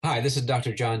Hi, this is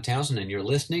Dr. John Townsend, and you're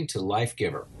listening to Life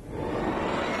Giver.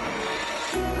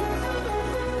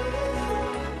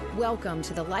 Welcome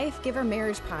to the Life Giver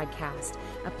Marriage Podcast,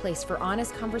 a place for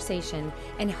honest conversation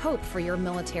and hope for your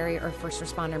military or first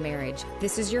responder marriage.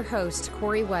 This is your host,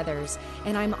 Corey Weathers,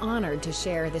 and I'm honored to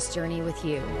share this journey with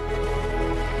you.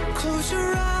 Close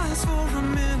your eyes for a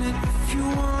minute if you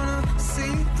want to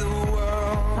see the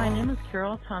world. My name is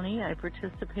Carol Tunney. I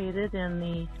participated in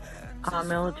the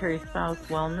Military Spouse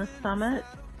Wellness Summit.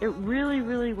 It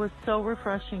really was so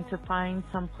refreshing to find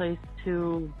someplace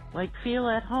to feel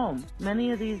at home.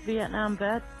 Many of these Vietnam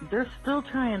vets, they're still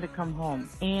trying to come home,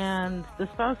 and the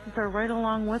spouses are right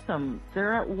along with them.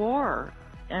 They're at war,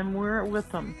 and we're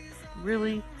with them.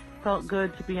 Really felt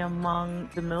good to be among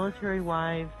the military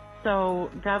wives. So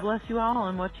God bless you all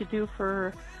and what you do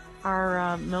for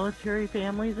our military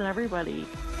families and everybody.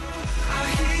 I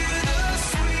hear the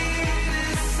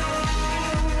sweetest song,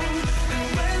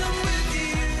 and when I'm with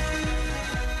you,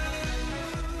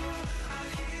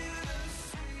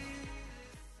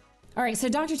 All right, so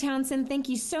Dr. Townsend, thank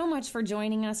you so much for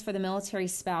joining us for the Military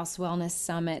Spouse Wellness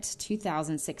Summit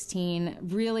 2016.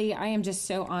 Really, I am just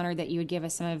so honored that you would give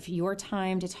us some of your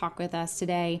time to talk with us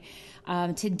today.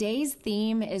 Today's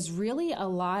theme is really a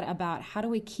lot about how do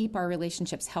we keep our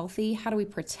relationships healthy? How do we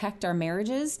protect our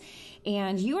marriages?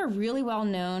 And you are really well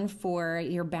known for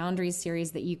your Boundaries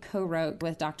series that you co-wrote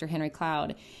with Dr. Henry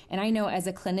Cloud. And I know as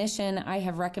a clinician, I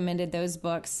have recommended those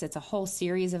books. It's a whole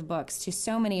series of books to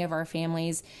so many of our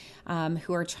families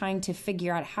who are trying to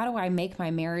figure out, how do I make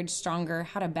my marriage stronger?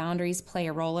 How do boundaries play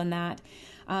a role in that?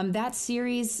 That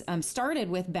series started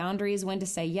with boundaries, when to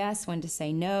say yes, when to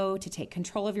say no, to take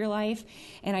control of your life.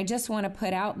 And I just want to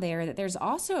put out there that there's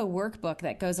also a workbook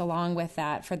that goes along with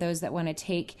that for those that want to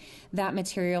take that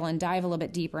material and dive a little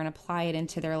bit deeper and apply it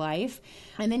into their life.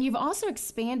 And then you've also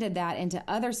expanded that into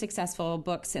other successful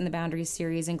books in the Boundaries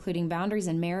series, including Boundaries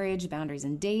in Marriage, Boundaries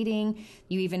in Dating.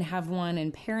 You even have one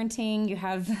in parenting. You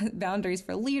have Boundaries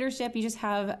for Leadership. You just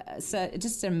have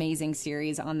just an amazing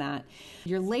series on that.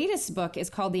 Your latest book is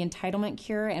called The Entitlement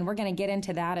Cure, and we're going to get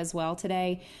into that as well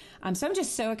today. So I'm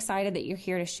just so excited that you're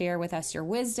here to share with us your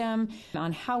wisdom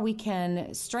on how we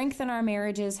can strengthen our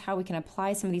marriages, how we can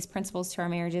apply some of these principles to our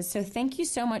marriages. So thank you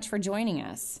so much for joining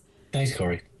us. Thanks,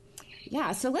 Corey.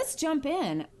 Yeah, so let's jump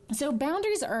in. So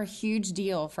boundaries are a huge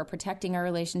deal for protecting our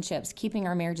relationships, keeping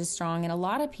our marriages strong. And a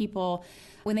lot of people,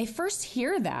 when they first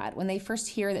hear that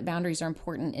boundaries are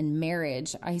important in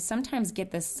marriage, I sometimes get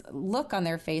this look on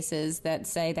their faces that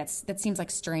say that seems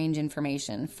like strange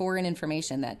information, foreign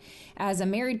information, that as a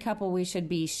married couple, we should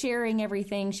be sharing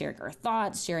everything, sharing our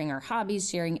thoughts, sharing our hobbies,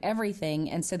 sharing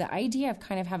everything. And so the idea of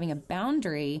kind of having a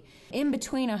boundary in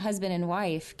between a husband and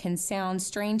wife can sound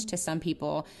strange to some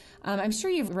people. I'm sure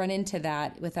you've run into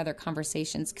that with other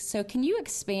conversations. So can you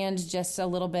expand just a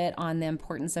little bit on the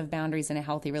importance of boundaries in a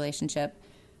healthy relationship?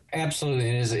 Absolutely.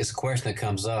 It's a question that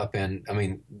comes up. And I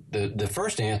mean, the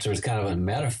first answer is kind of a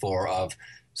metaphor of,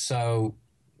 so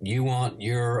you want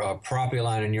your property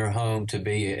line in your home to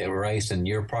be erased and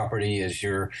your property is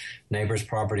your neighbor's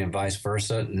property and vice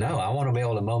versa. No, I want to be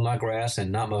able to mow my grass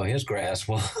and not mow his grass.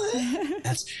 Well,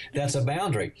 that's a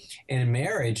boundary. And in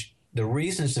marriage, the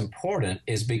reason it's important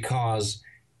is because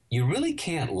you really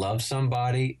can't love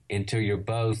somebody until you're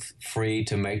both free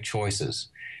to make choices.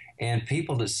 And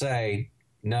people that say,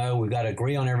 no, we've got to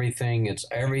agree on everything,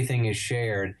 everything is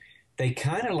shared, they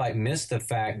kind of miss the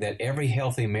fact that every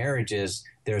healthy marriage is,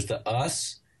 there's the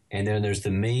us, and then there's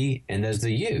the me, and there's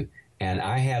the you. And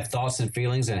I have thoughts and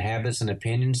feelings and habits and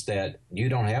opinions that you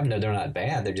don't have. No, they're not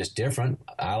bad. They're just different.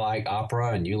 I like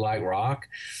opera and you like rock.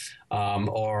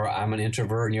 Or I'm an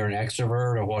introvert and you're an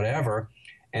extrovert or whatever.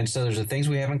 And so there's the things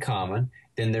we have in common.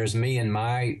 Then there's me and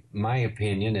my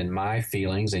opinion and my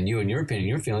feelings, and you and your opinion,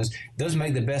 your feelings. Those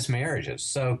make the best marriages.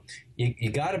 So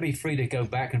you got to be free to go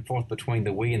back and forth between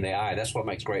the we and the I. That's what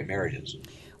makes great marriages.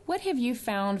 What have you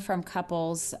found from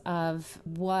couples of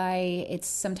why it's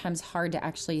sometimes hard to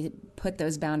actually put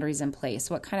those boundaries in place?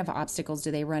 What kind of obstacles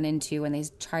do they run into when they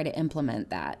try to implement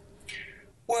that?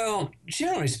 Well,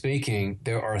 generally speaking,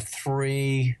 there are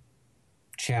three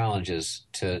challenges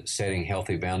to setting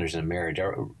healthy boundaries in a marriage.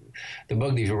 The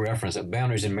book that you referenced,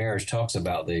 Boundaries in Marriage, talks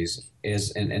about these.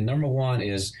 And number one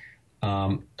is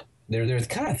there's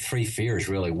kind of three fears,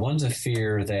 really. One's a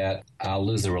fear that I'll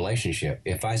lose the relationship.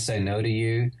 If I say no to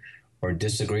you or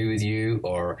disagree with you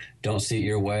or don't see it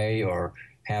your way or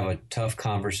have a tough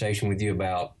conversation with you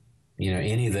about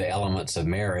any of the elements of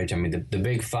marriage. I mean, the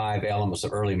big five elements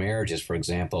of early marriages, for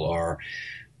example, are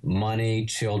money,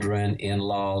 children,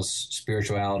 in-laws,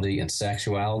 spirituality, and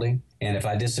sexuality. And if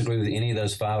I disagree with any of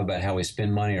those five about how we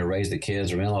spend money or raise the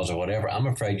kids or in-laws or whatever, I'm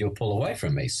afraid you'll pull away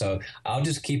from me. So I'll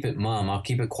just keep it mum. I'll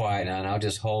keep it quiet, and I'll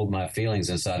just hold my feelings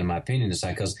inside and my opinion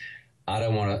inside because I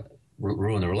don't want to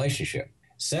ruin the relationship.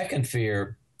 Second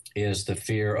fear is the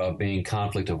fear of being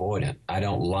conflict avoidant. I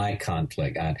don't like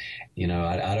conflict. I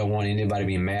don't want anybody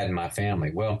being mad in my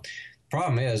family. Well,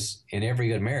 problem is, in every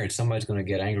good marriage, somebody's going to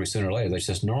get angry sooner or later. That's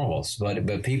just normal.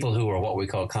 But people who are what we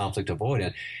call conflict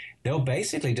avoidant, they'll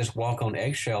basically just walk on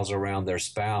eggshells around their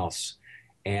spouse,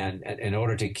 and in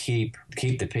order to keep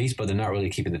the peace, but they're not really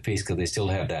keeping the peace because they still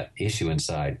have that issue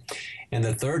inside. And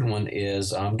the third one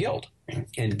is guilt.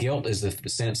 And guilt is the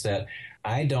sense that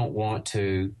I don't want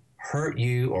to hurt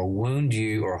you or wound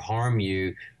you or harm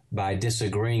you by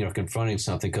disagreeing or confronting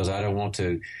something because I don't want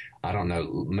to,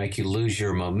 make you lose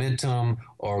your momentum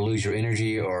or lose your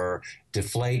energy or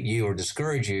deflate you or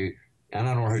discourage you. And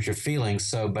I don't want to hurt your feelings.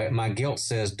 So but my guilt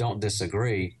says don't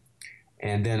disagree.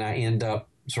 And then I end up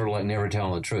sort of like never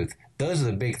telling the truth. Those are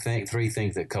the big three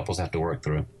things that couples have to work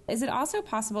through. Is it also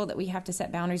possible that we have to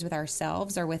set boundaries with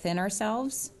ourselves or within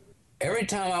ourselves? Every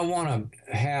time I want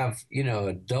to have,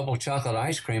 a double chocolate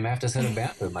ice cream, I have to set a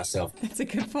boundary with myself. That's a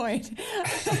good point.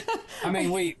 I mean,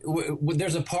 we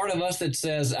there's a part of us that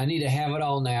says, I need to have it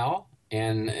all now.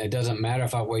 And it doesn't matter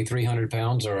if I weigh 300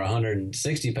 pounds or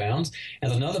 160 pounds. And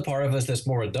there's another part of us that's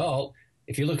more adult.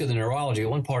 If you look at the neurology,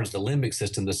 one part is the limbic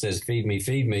system that says, feed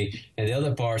me. And the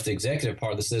other part is the executive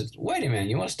part that says, wait a minute,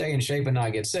 you want to stay in shape and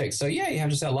not get sick. So, yeah, you have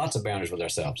to set lots of boundaries with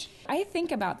ourselves. I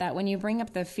think about that when you bring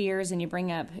up the fears and you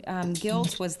bring up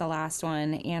guilt was the last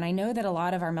one. And I know that a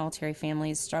lot of our military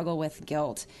families struggle with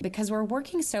guilt because we're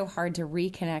working so hard to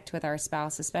reconnect with our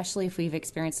spouse, especially if we've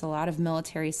experienced a lot of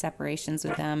military separations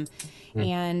with them.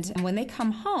 And when they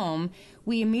come home,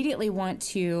 we immediately want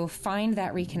to find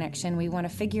that reconnection. We want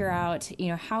to figure out,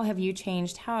 how have you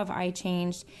changed? How have I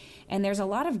changed? And there's a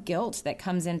lot of guilt that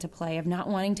comes into play of not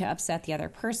wanting to upset the other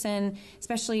person,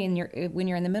 especially when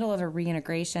you're in the middle of a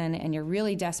reintegration and you're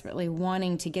really desperately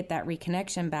wanting to get that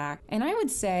reconnection back. And I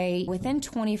would say within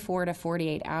 24 to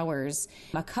 48 hours,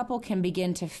 a couple can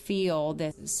begin to feel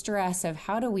the stress of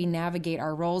how do we navigate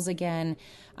our roles again.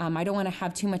 I don't want to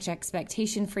have too much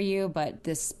expectation for you, but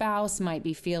the spouse might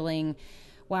be feeling,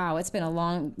 wow, it's been a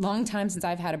long time since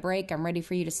I've had a break. I'm ready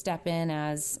for you to step in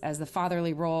as the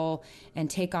fatherly role and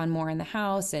take on more in the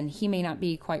house. And he may not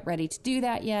be quite ready to do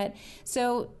that yet.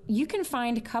 So you can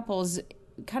find couples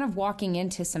kind of walking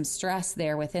into some stress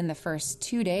there within the first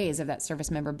 2 days of that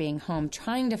service member being home,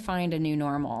 trying to find a new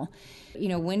normal.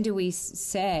 When do we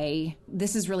say,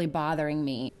 this is really bothering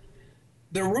me?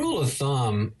 The rule of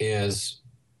thumb is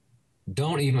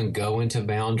don't even go into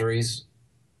boundaries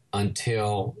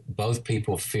until both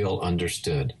people feel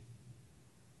understood.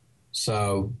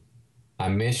 So, I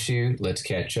miss you. Let's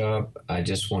catch up. I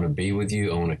just want to be with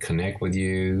you. I want to connect with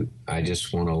you. I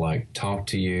just want to talk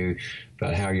to you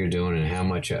about how you're doing and how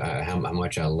much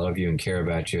I love you and care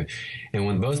about you. And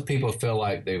when both people feel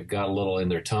like they've got a little in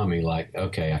their tummy,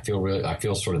 okay, I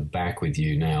feel sort of back with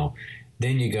you now,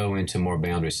 then you go into more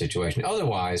boundary situation.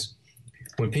 Otherwise,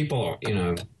 when people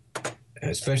are,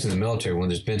 especially in the military, when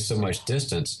there's been so much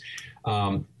distance,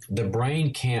 the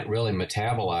brain can't really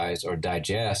metabolize or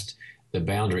digest the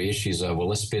boundary issues of, well,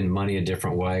 let's spend money a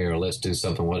different way or let's do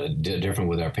something different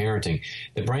with our parenting.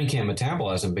 The brain can't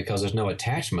metabolize them because there's no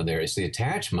attachment there. It's the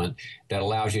attachment that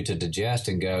allows you to digest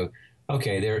and go,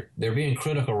 okay, they're being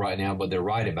critical right now, but they're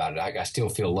right about it. I still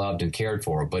feel loved and cared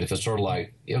for. But if it's sort of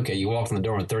like, okay, you walk in the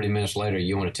door and 30 minutes later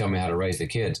you want to tell me how to raise the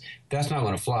kids, that's not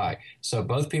going to fly. So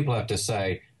both people have to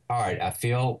say, all right, I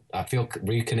feel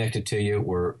reconnected to you.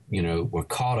 We're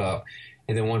caught up.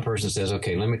 And then one person says,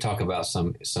 okay, let me talk about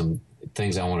some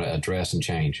things I want to address and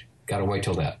change. Got to wait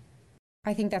till that.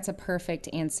 I think that's a perfect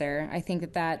answer. I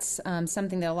think that's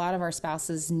something that a lot of our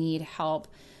spouses need help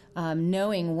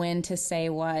knowing when to say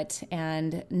what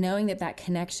and knowing that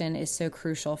connection is so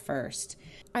crucial first.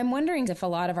 I'm wondering if a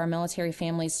lot of our military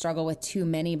families struggle with too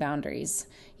many boundaries.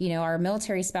 Our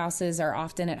military spouses are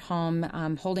often at home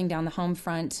holding down the home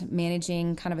front,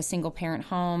 managing kind of a single parent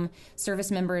home.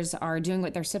 Service members are doing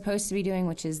what they're supposed to be doing,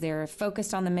 which is they're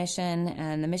focused on the mission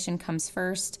and the mission comes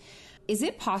first. Is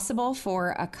it possible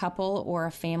for a couple or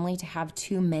a family to have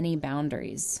too many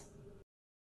boundaries?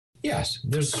 Yes,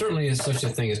 there certainly is such a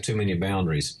thing as too many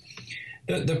boundaries.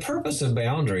 The purpose of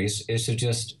boundaries is to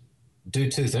just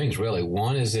do two things, really.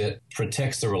 One is it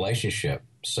protects the relationship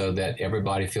so that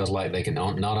everybody feels like they can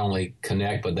not only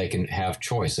connect, but they can have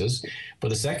choices. But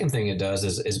the second thing it does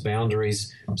is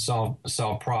boundaries solve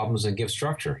problems and give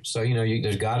structure. So,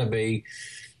 there's got to be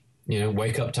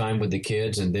wake up time with the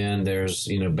kids, and then there's,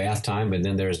 bath time, and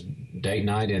then there's date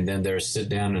night, and then there's sit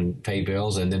down and pay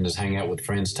bills, and then there's hang out with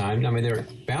friends time. I mean, there are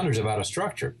boundaries about a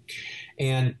structure.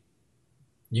 And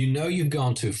you've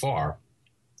gone too far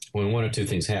when one or two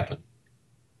things happen.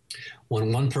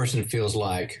 When one person feels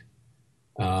like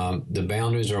the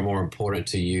boundaries are more important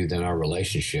to you than our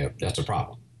relationship, that's a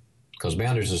problem. Because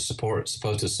boundaries are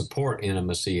supposed to support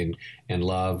intimacy and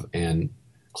love and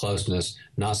closeness,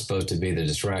 not supposed to be the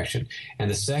distraction. And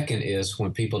the second is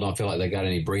when people don't feel like they got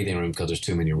any breathing room because there's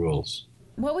too many rules.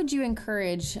 What would you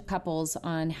encourage couples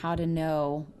on how to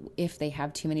know if they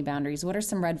have too many boundaries? What are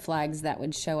some red flags that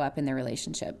would show up in their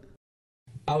relationship?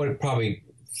 I would probably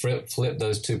flip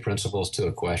those two principles to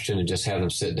a question and just have them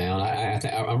sit down.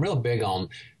 I'm real big on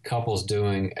couples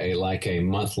doing a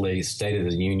monthly State of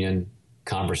the Union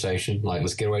conversation. Like,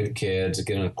 let's get away with the kids,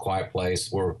 get in a quiet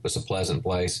place where it's a pleasant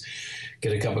place,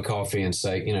 get a cup of coffee and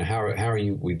say, how are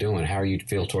we doing? How are you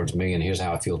feel towards me? And here's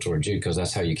how I feel towards you, because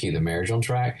that's how you keep the marriage on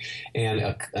track. And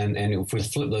if we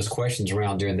flip those questions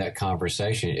around during that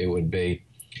conversation, it would be,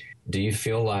 do you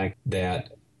feel like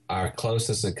that our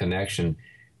closeness and connection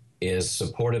is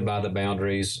supported by the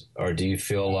boundaries, or do you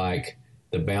feel like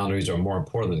the boundaries are more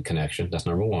important than the connection? That's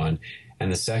number one.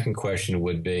 And the second question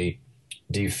would be,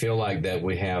 do you feel like that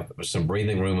we have some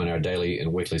breathing room in our daily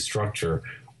and weekly structure,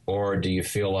 or do you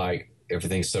feel like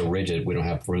everything's so rigid we don't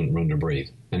have room to breathe?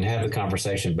 And have the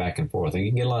conversation back and forth. And you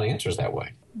can get a lot of answers that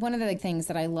way. One of the things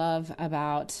that I love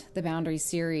about the Boundaries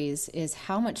series is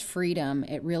how much freedom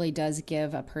it really does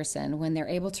give a person when they're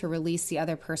able to release the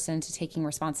other person to taking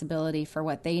responsibility for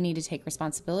what they need to take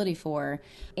responsibility for.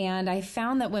 And I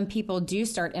found that when people do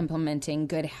start implementing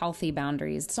good, healthy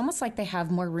boundaries, it's almost like they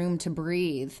have more room to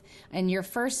breathe. In your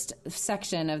first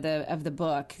section of the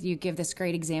book, you give this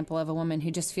great example of a woman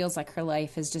who just feels like her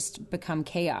life has just become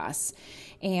chaos.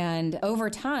 And over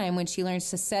time, when she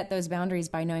learns to set those boundaries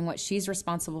by knowing what she's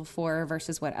responsible for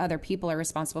versus what other people are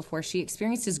responsible for, she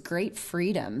experiences great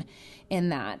freedom in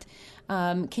that.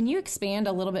 Can you expand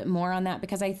a little bit more on that?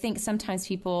 Because I think sometimes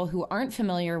people who aren't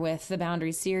familiar with the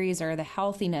Boundaries series or the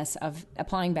healthiness of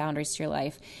applying boundaries to your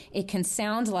life, it can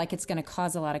sound like it's going to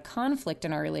cause a lot of conflict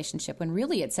in our relationship when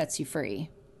really it sets you free.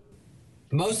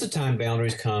 Most of the time,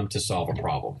 boundaries come to solve a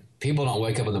problem. People don't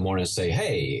wake up in the morning and say,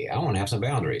 hey, I want to have some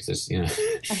boundaries. It's,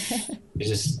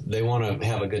 they want to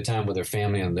have a good time with their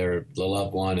family and their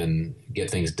loved one and get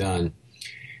things done.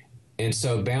 And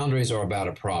so boundaries are about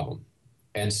a problem.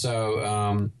 And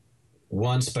so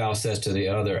one spouse says to the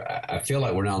other, I feel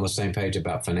like we're not on the same page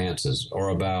about finances, or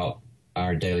about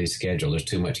our daily schedule. There's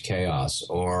too much chaos,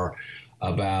 or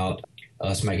about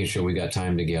us making sure we got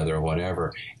time together or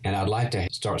whatever. And I'd like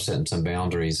to start setting some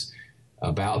boundaries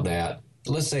about that.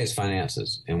 Let's say it's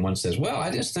finances, and one says, well, I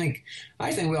think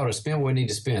we ought to spend what we need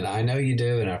to spend. I know you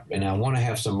do, and I want to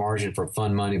have some margin for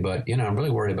fun money, but, I'm really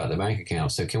worried about the bank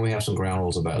account, so can we have some ground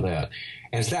rules about that?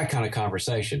 And it's that kind of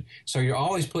conversation. So you're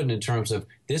always putting in terms of,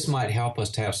 this might help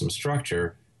us to have some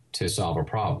structure to solve a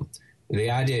problem. The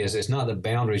idea is it's not the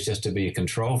boundaries just to be a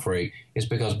control freak. It's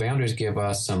because boundaries give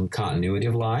us some continuity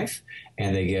of life,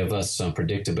 and they give us some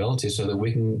predictability so that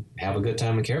we can have a good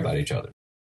time and care about each other.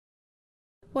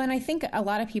 Well, and I think a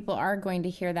lot of people are going to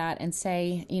hear that and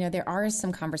say, there are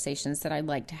some conversations that I'd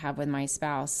like to have with my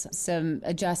spouse, some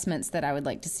adjustments that I would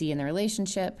like to see in the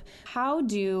relationship. How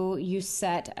do you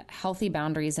set healthy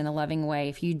boundaries in a loving way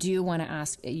if you do want to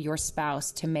ask your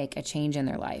spouse to make a change in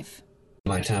their life?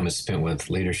 My time is spent with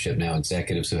leadership now,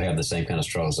 executives who have the same kind of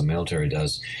struggles the military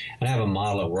does. And I have a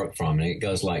model I work from, and it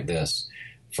goes like this.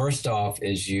 First off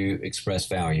is you express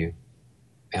value.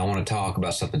 I want to talk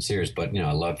about something serious, but,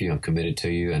 I love you, I'm committed to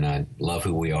you, and I love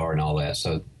who we are and all that.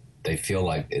 So they feel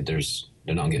like they're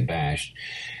not getting bashed.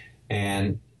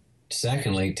 And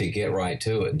secondly, to get right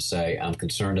to it and say, I'm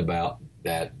concerned about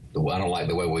that. I don't like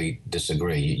the way we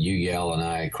disagree. You yell and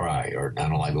I cry, or I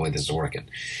don't like the way this is working.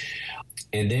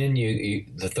 And then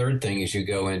the third thing is you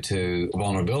go into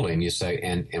vulnerability and you say,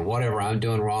 and whatever I'm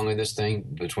doing wrong in this thing,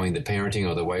 between the parenting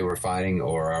or the way we're fighting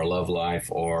or our love life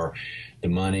or the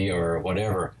money or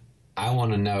whatever, I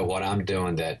want to know what I'm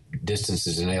doing that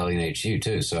distances and alienates you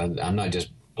too. So I'm not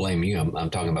just blaming you. I'm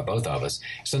talking about both of us.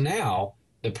 So now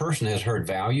the person has heard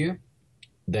value.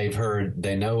 They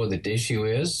know what the issue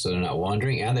is, so they're not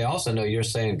wondering. And they also know you're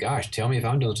saying, gosh, tell me if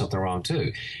I'm doing something wrong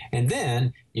too. And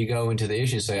then you go into the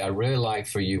issue and say, I really like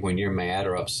for you when you're mad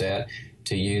or upset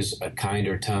to use a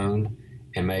kinder tone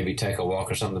and maybe take a walk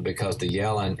or something, because the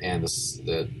yelling and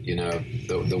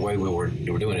the way we were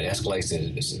doing it escalates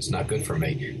and it's not good for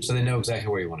me. So they know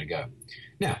exactly where you want to go.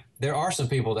 Now, there are some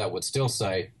people that would still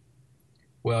say,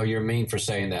 well, you're mean for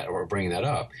saying that or bringing that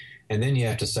up. And then you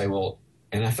have to say, well,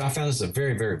 and I found this a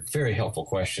very, very, very helpful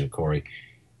question, Corey,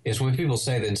 is when people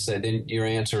say that and say, then your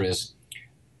answer is,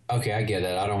 okay, I get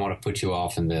it. I don't want to put you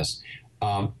off in this.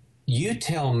 You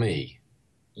tell me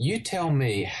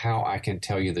how I can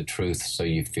tell you the truth so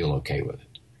you feel okay with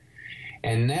it.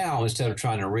 And now, instead of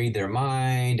trying to read their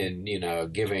mind and,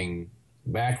 giving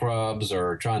back rubs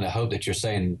or trying to hope that you're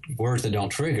saying words that don't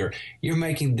trigger, you're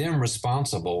making them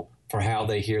responsible for how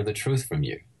they hear the truth from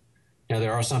you. Now,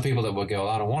 there are some people that will go,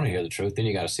 I don't want to hear the truth. Then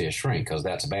you got to see a shrink because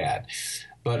that's bad.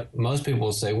 But most people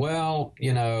will say, well,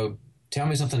 tell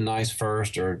me something nice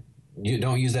first, or you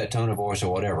don't use that tone of voice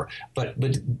or whatever. But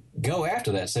go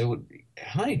after that. Say, well,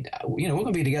 honey, we're going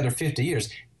to be together 50 years.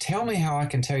 Tell me how I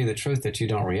can tell you the truth that you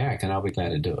don't react, and I'll be glad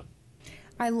to do it.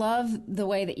 I love the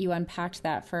way that you unpacked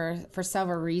that for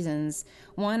several reasons.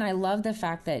 One, I love the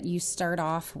fact that you start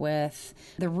off with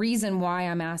the reason why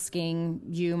I'm asking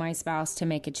you, my spouse, to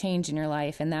make a change in your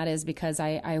life, and that is because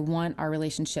I want our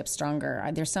relationship stronger.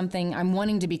 There's something I'm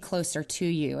wanting to be closer to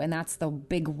you, and that's the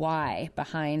big why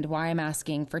behind why I'm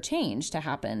asking for change to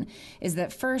happen, is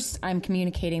that first I'm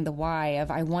communicating the why of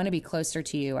I want to be closer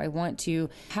to you. I want to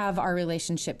have our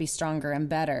relationship be stronger and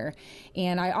better.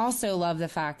 And I also love the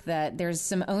fact that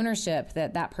there's some ownership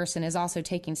that person is also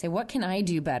taking. Say, what can I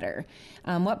do better?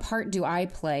 What part do I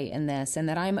play in this? And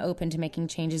that I'm open to making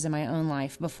changes in my own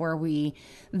life before we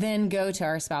then go to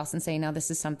our spouse and say, now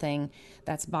this is something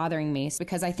that's bothering me.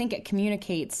 Because I think it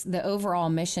communicates the overall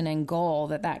mission and goal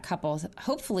that couple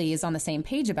hopefully is on the same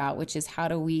page about, which is how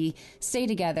do we stay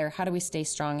together? How do we stay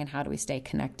strong? And how do we stay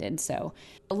connected? So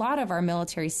a lot of our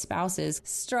military spouses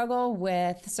struggle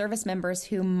with service members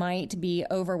who might be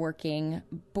overworking,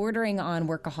 bordering on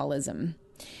workaholism,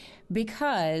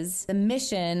 because the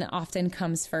mission often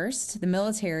comes first, the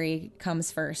military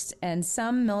comes first, and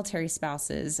some military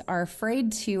spouses are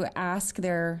afraid to ask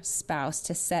their spouse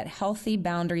to set healthy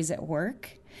boundaries at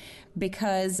work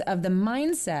because of the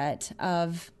mindset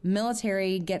of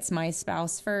military gets my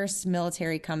spouse first,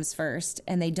 military comes first,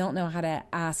 and they don't know how to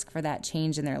ask for that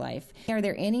change in their life. Are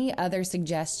there any other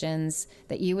suggestions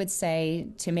that you would say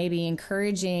to maybe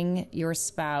encouraging your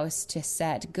spouse to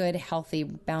set good, healthy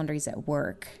boundaries at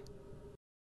work?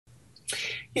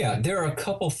 Yeah, there are a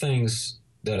couple things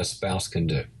that a spouse can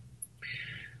do.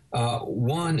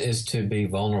 One is to be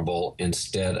vulnerable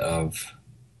instead of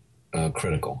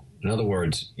critical. In other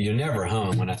words, you're never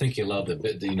home, and I think you love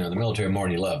the military more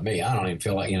than you love me. I don't even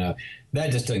feel like,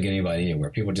 that just doesn't get anybody anywhere.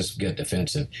 People just get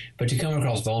defensive. But you come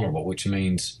across vulnerable, which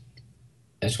means,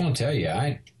 I just want to tell you,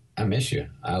 I miss you.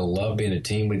 I love being a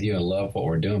team with you. I love what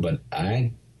we're doing, but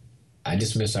I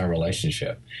just miss our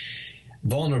relationship.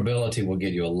 Vulnerability will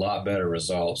get you a lot better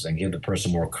results and give the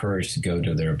person more courage to go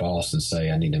to their boss and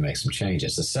say, I need to make some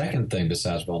changes. The second thing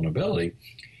besides vulnerability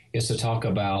is to talk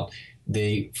about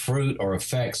the fruit or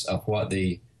effects of what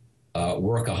the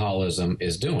workaholism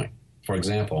is doing. For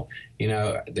example,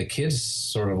 the kids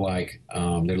sort of like they're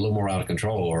a little more out of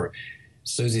control, or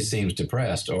Susie seems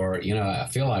depressed, or, I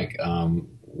feel like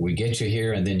we get you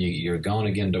here and then you're gone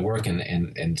again to work,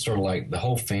 and sort of like the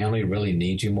whole family really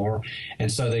needs you more.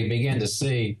 And so they begin to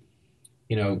see,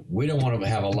 we don't want to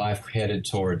have a life headed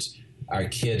towards our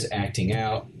kids acting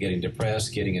out, getting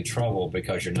depressed, getting in trouble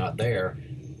because you're not there.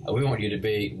 We want you to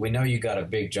be, we know you got a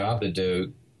big job to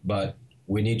do, but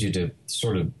we need you to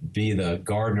sort of be the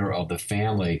gardener of the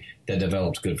family that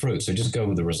develops good fruit. So just go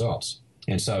with the results.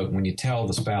 And so when you tell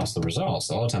the spouse the results,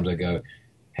 a lot of times they go,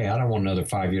 hey, I don't want another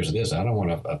 5 years of this. I don't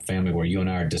want a family where you and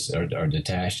I are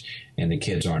detached and the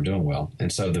kids aren't doing well.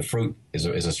 And so the fruit is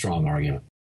a strong argument.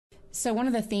 So one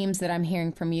of the themes that I'm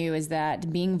hearing from you is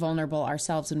that being vulnerable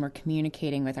ourselves when we're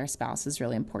communicating with our spouse is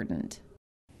really important.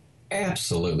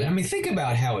 Absolutely. I mean, think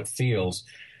about how it feels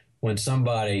when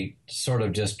somebody sort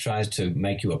of just tries to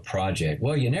make you a project.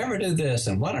 Well, you never do this,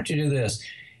 and why don't you do this?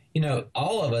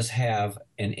 All of us have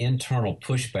an internal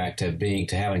pushback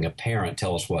to having a parent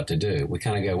tell us what to do. We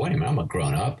kind of go, wait a minute, I'm a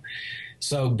grown up.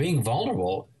 So being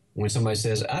vulnerable when somebody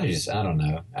says, I don't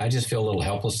know, I just feel a little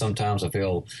helpless sometimes. I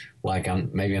feel like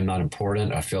I'm not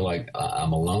important. I feel like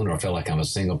I'm alone, or I feel like I'm a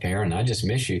single parent, and I just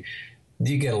miss you.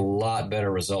 You get a lot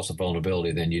better results of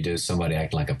vulnerability than you do somebody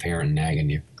acting like a parent nagging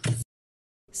you.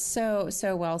 So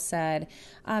well said.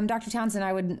 Dr.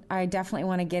 Townsend, I definitely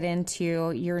want to get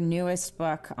into your newest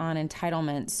book on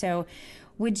entitlement. So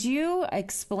would you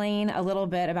explain a little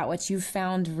bit about what you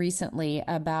found recently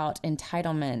about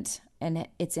entitlement and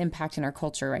its impact in our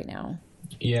culture right now?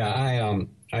 Yeah,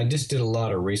 I just did a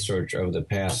lot of research over the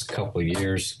past couple of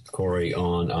years, Corey,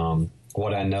 on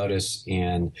what I noticed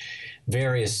in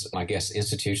various,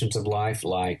 institutions of life,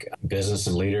 like business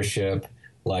and leadership,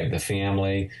 like the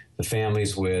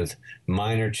families with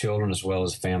minor children as well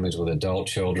as families with adult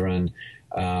children,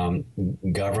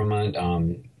 government,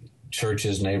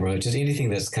 churches, neighborhoods, just anything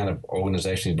that's kind of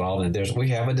organization involved. And we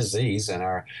have a disease in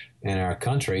our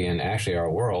country and actually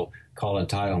our world called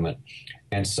entitlement.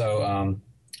 And so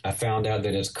I found out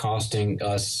that it's costing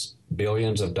us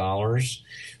billions of dollars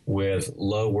with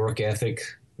low work ethic,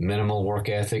 minimal work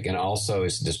ethic, and also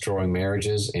it's destroying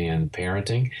marriages and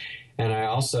parenting. And I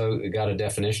also got a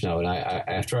definition of it.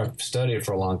 After I've studied it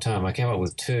for a long time, I came up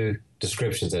with two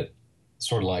descriptions that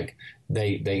sort of like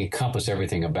they encompass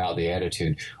everything about the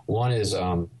attitude. One is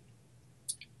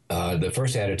the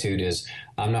first attitude is,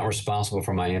 I'm not responsible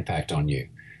for my impact on you.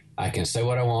 I can say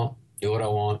what I want, do what I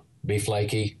want, be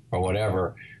flaky or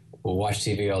whatever. We'll watch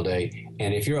TV all day.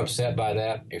 And if you're upset by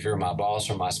that, if you're my boss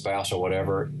or my spouse or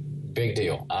whatever, big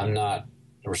deal. I'm not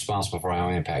responsible for how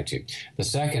I impact you. The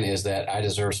second is that I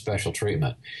deserve special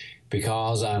treatment.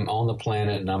 Because I'm on the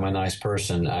planet and I'm a nice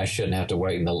person, I shouldn't have to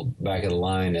wait in the back of the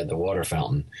line at the water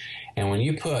fountain. And when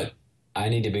you put, I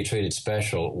need to be treated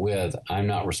special with, I'm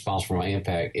not responsible for my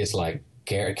impact, it's like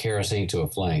kerosene to a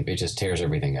flame. It just tears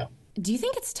everything up. Do you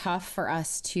think it's tough for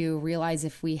us to realize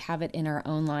if we have it in our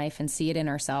own life and see it in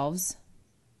ourselves?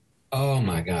 Oh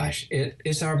my gosh.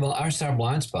 It's our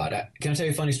blind spot. Can I tell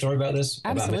you a funny story about this?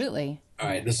 Absolutely. All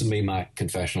right. This will be my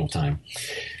confessional time.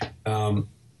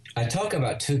 I talk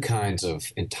about two kinds of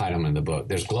entitlement in the book.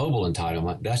 There's global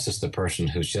entitlement. That's just the person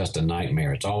who's just a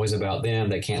nightmare. It's always about them.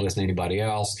 They can't listen to anybody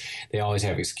else. They always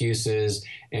have excuses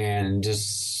and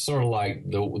just sort of like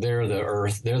they're the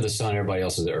earth, they're the sun, everybody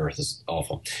else is the earth. It's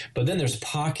awful. But then there's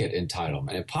pocket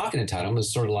entitlement. And pocket entitlement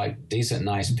is sort of like decent,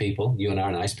 nice people. You and I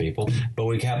are nice people. But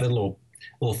we have that little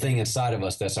thing inside of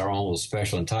us that's our own little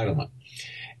special entitlement.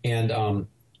 And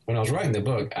when I was writing the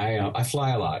book, I fly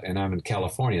a lot, and I'm in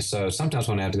California. So sometimes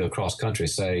when I have to go cross country,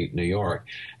 say New York,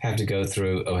 I have to go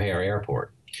through O'Hare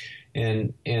Airport.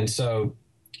 And so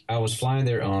I was flying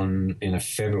there in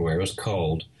February. It was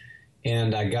cold.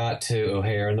 And I got to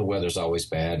O'Hare, and the weather's always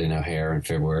bad in O'Hare in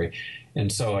February.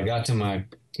 And so I got to my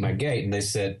gate, and they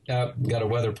said, got a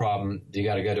weather problem. You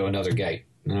got to go to another gate.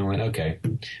 And I went, okay.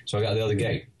 So I got the other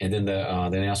gate. And then the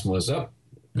announcement was,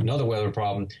 another weather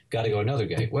problem, got to go another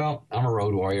gate. Well, I'm a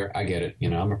road warrior. I get it.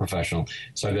 I'm a professional.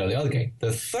 So I go to the other gate.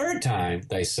 The third time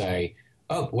they say,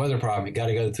 weather problem, you got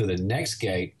to go through the next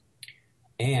gate.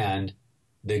 And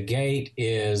the gate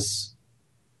is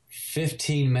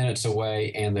 15 minutes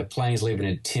away and the plane's leaving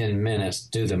in 10 minutes.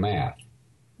 Do the math.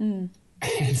 And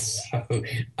so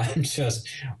I'm just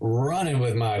running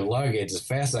with my luggage as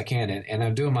fast as I can. And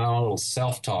I'm doing my own little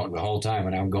self-talk the whole time.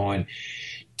 And I'm going,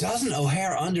 doesn't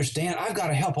O'Hare understand? I've got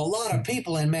to help a lot of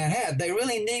people in Manhattan. They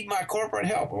really need my corporate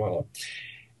help. Well,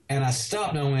 and I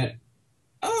stopped and I went,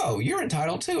 oh, you're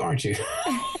entitled too, aren't you?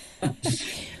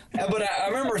 But I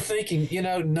remember thinking,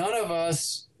 none of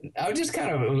us, I just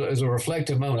kind of, as a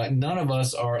reflective moment, like none of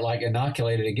us are like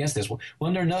inoculated against this.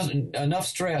 When there's enough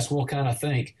stress, we'll kind of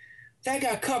think, that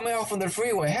guy cut me off on the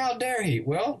freeway. How dare he?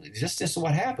 Well, this is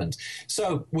what happens.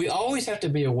 So we always have to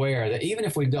be aware that even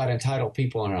if we've got entitled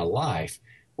people in our life,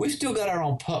 we've still got our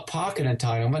own pocket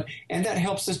entitlement, and that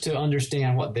helps us to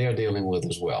understand what they're dealing with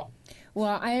as well.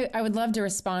 Well, I would love to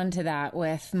respond to that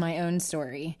with my own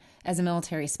story as a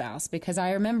military spouse, because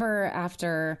I remember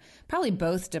after probably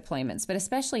both deployments, but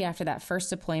especially after that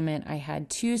first deployment, I had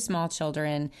 2 small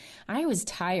children. I was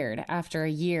tired after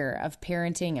a year of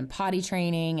parenting and potty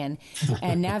training and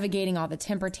navigating all the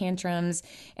temper tantrums.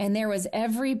 And there was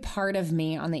every part of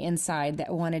me on the inside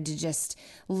that wanted to just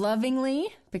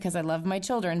lovingly, because I love my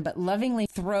children, but lovingly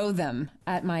throw them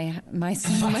at my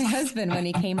husband when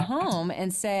he came home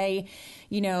and say,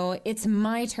 it's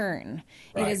my turn.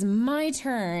 Right. It is my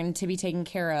turn to be taken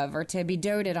care of or to be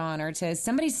doted on or to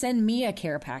somebody send me a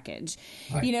care package.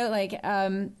 Right.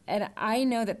 And I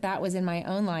know that was in my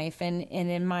own life and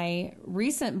in my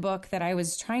recent book that I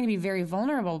was trying to be very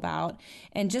vulnerable about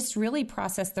and just really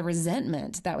process the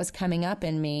resentment that was coming up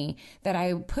in me that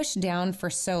I pushed down for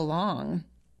so long.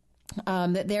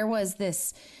 That there was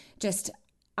this just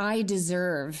I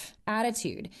deserve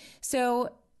attitude.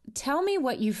 So tell me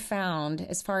what you found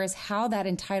as far as how that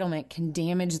entitlement can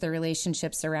damage the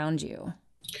relationships around you.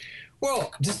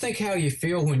 Well, just think how you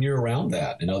feel when you're around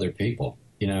that and other people.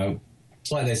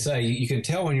 It's like they say, you can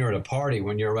tell when you're at a party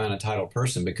when you're around an entitled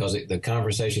person because the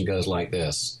conversation goes like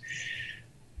this.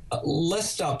 Let's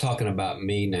stop talking about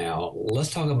me now.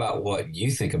 Let's talk about what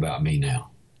you think about me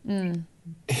now.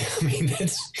 I mean,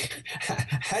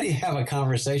 how do you have a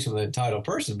conversation with an entitled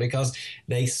person? Because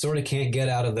they sort of can't get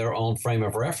out of their own frame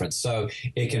of reference. So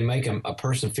it can make a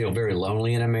person feel very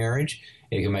lonely in a marriage.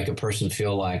 It can make a person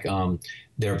feel like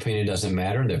their opinion doesn't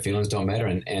matter, their feelings don't matter.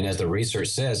 And as the research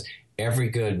says, every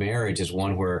good marriage is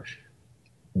one where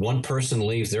one person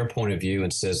leaves their point of view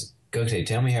and says, okay,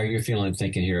 tell me how you're feeling and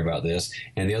thinking here about this.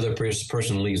 And the other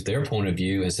person leaves their point of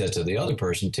view and says to the other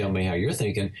person, tell me how you're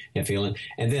thinking and feeling.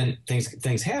 And then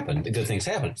things happen. Good things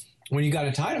happen. When you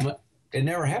got entitlement, it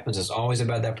never happens. It's always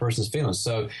about that person's feelings.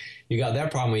 So you got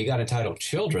that problem. When you got entitled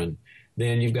children,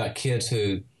 then you've got kids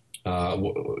who,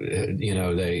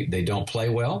 they don't play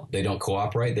well. They don't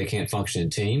cooperate. They can't function in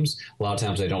teams. A lot of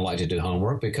times they don't like to do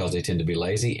homework because they tend to be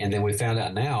lazy. And then we found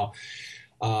out now,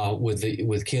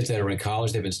 with kids that are in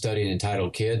college, they've been studying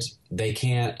entitled kids. They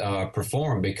can't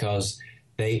perform because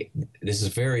this is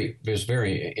very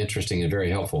interesting and very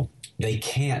helpful. They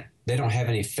don't have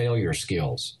any failure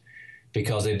skills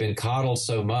because they've been coddled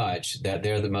so much that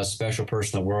they're the most special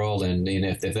person in the world. And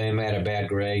if they made a bad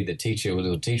grade, it was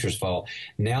the teacher's fault.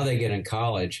 Now they get in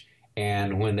college,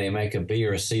 and when they make a B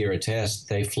or a C or a test,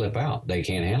 they flip out. They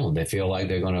can't handle it. They feel like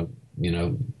they're going to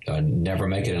never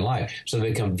make it in life. So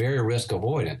they become very risk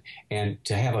avoidant. And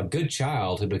to have a good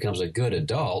child who becomes a good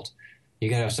adult, you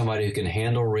got to have somebody who can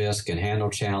handle risk and handle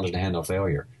challenge and handle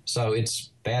failure. So it's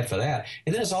bad for that.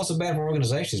 And then it's also bad for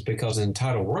organizations because an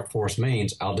entitled workforce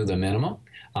means I'll do the minimum.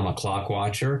 I'm a clock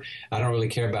watcher. I don't really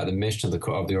care about the mission of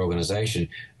the organization.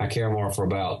 I care more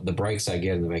about the breaks I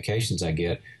get and the vacations I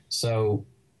get. So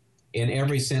in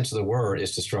every sense of the word,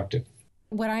 it's destructive.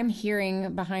 What I'm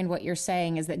hearing behind what you're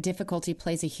saying is that difficulty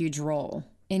plays a huge role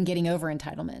in getting over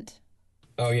entitlement.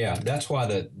 Oh, yeah. That's why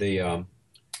the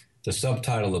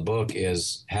subtitle of the book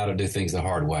is How to Do Things the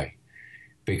Hard Way,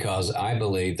 because I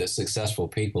believe that successful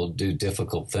people do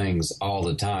difficult things all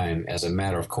the time as a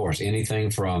matter of course.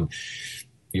 Anything from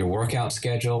your workout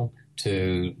schedule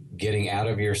to getting out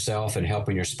of yourself and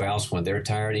helping your spouse when they're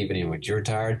tired, even when you're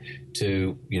tired,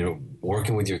 to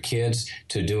working with your kids,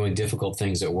 to doing difficult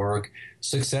things at work.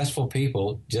 Successful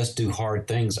people just do hard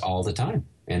things all the time,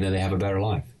 and then they have a better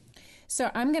life.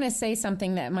 So I'm going to say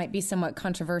something that might be somewhat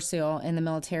controversial in the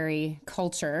military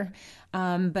culture,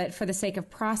 but for the sake of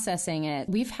processing it,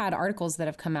 we've had articles that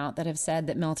have come out that have said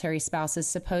that military spouses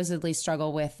supposedly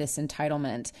struggle with this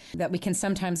entitlement, that we can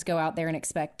sometimes go out there and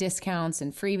expect discounts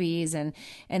and freebies and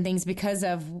things because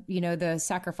of, the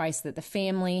sacrifice that the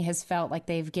family has felt like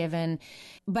they've given.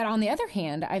 But on the other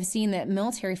hand, I've seen that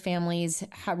military families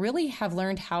really have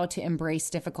learned how to embrace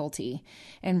difficulty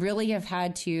and really have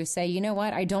had to say, you know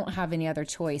what, I don't have any other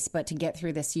choice but to get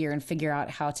through this year and figure out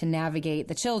how to navigate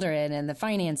the children and the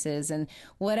finances and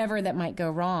whatever that might go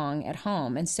wrong at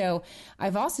home. And so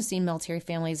I've also seen military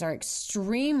families are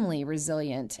extremely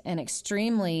resilient and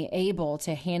extremely able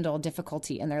to handle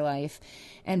difficulty in their life.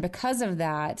 And because of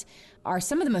that, are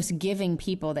some of the most giving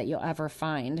people that you'll ever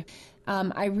find.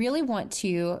 I really want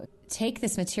to take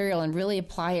this material and really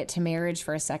apply it to marriage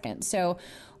for a second. So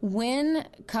when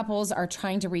couples are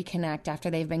trying to reconnect after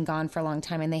they've been gone for a long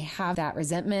time and they have that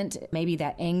resentment, maybe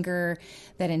that anger,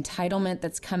 that entitlement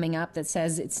that's coming up that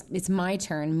says it's my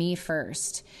turn, me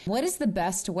first, what is the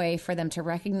best way for them to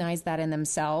recognize that in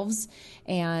themselves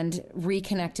and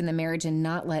reconnect in the marriage and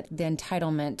not let the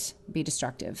entitlement be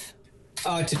destructive?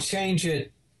 To change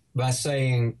it by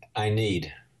saying I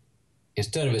need.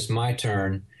 Instead of it's my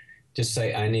turn, just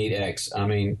say I need X. I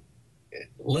mean,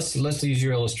 let's use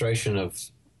your illustration of,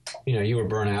 you were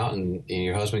burnt out and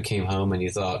your husband came home and you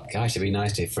thought, gosh, it'd be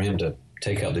nice for him to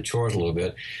take up the chores a little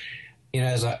bit.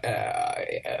 As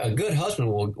a good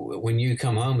husband will, when you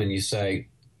come home and you say,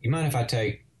 you mind if I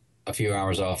take a few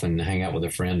hours off and hang out with a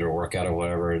friend or work out or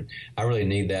whatever? I really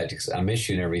need that because I miss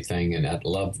you and everything, and I'd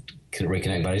love to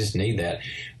reconnect, but I just need that.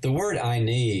 The word I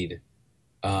need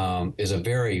is a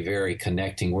very, very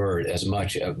connecting word,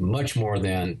 much more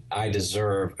than I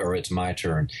deserve or it's my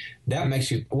turn. That makes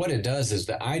you, what it does is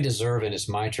that I deserve and it's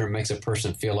my turn makes a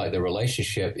person feel like the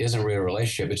relationship isn't really a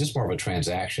relationship. It's just more of a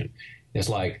transaction. It's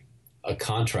like a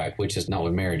contract, which is not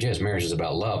what marriage is. Marriage is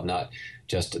about love, not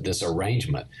just this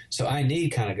arrangement. So I need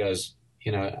kind of goes,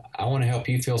 I want to help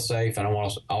you feel safe, and I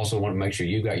also want to make sure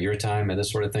you got your time and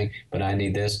this sort of thing, but I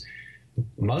need this.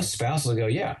 Most spouses will go,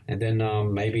 yeah, and then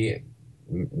maybe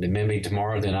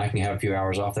tomorrow, then I can have a few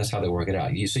hours off. That's how they work it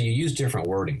out. So you use different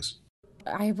wordings.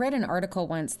 I read an article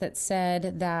once that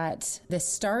said that the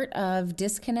start of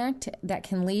disconnect that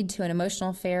can lead to an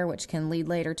emotional affair, which can lead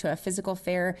later to a physical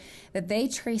affair, that they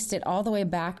traced it all the way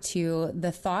back to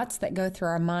the thoughts that go through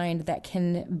our mind that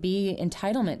can be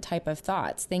entitlement type of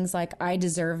thoughts. Things like, I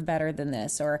deserve better than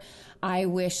this, or I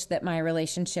wish that my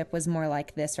relationship was more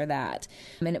like this or that.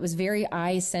 And it was very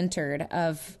I-centered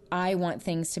of, I want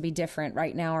things to be different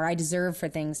right now, or I deserve for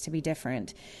things to be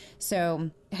different. So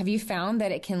have you found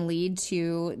that it can lead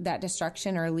to that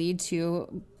destruction or lead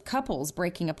to couples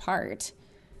breaking apart?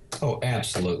 Oh,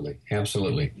 absolutely.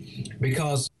 Absolutely.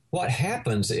 Because what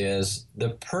happens is the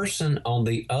person on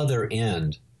the other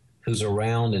end who's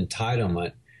around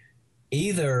entitlement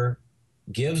either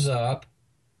gives up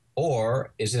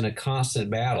or is in a constant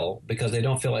battle because they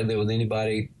don't feel like they're with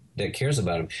anybody that cares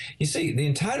about them. You see, the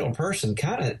entitled person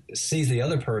kind of sees the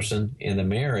other person in the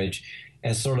marriage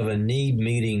as sort of a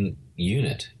need-meeting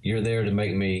unit. You're there to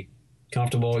make me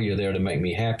comfortable. You're there to make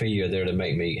me happy. You're there to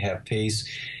make me have peace.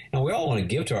 And we all want to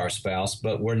give to our spouse,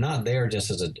 but we're not there just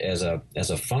as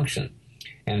a function.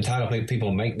 And entitled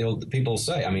people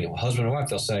say, I mean, husband and wife,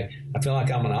 they'll say, I feel like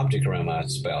I'm an object around my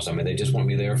spouse. I mean, they just want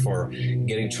me there for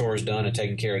getting chores done and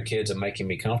taking care of kids and making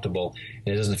me comfortable.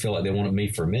 And it doesn't feel like they want me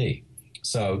for me.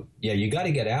 So, yeah, you got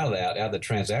to get out of the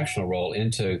transactional role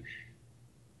into,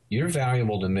 you're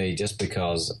valuable to me just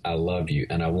because I love you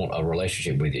and I want a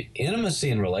relationship with you. Intimacy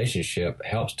in relationship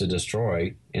helps to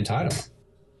destroy entitlement.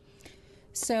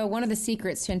 So one of the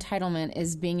secrets to entitlement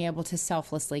is being able to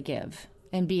selflessly give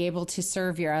and be able to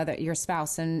serve your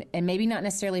spouse and maybe not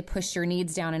necessarily push your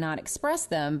needs down and not express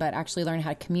them, but actually learn how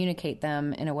to communicate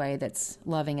them in a way that's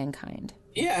loving and kind.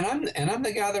 Yeah, and I'm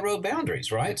the guy that wrote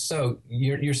boundaries, right? So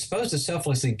you're supposed to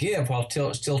selflessly give while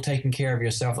still taking care of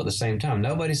yourself at the same time.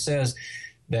 Nobody says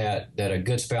that a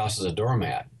good spouse is a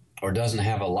doormat or doesn't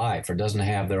have a life or doesn't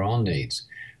have their own needs.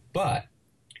 But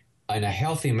in a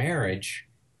healthy marriage,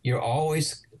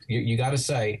 you got to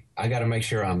say, I got to make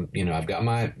sure I've got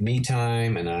my me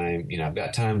time and I've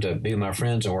got time to be with my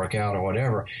friends and work out or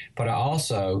whatever. But I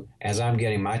also, as I'm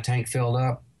getting my tank filled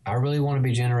up, I really want to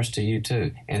be generous to you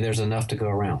too. And there's enough to go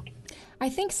around. I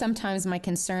think sometimes my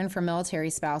concern for military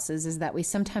spouses is that we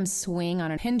sometimes swing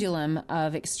on a pendulum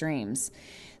of extremes.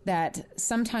 That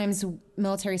sometimes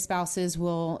military spouses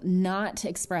will not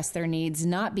express their needs,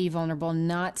 not be vulnerable,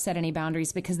 not set any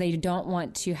boundaries because they don't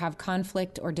want to have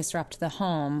conflict or disrupt the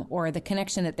home or the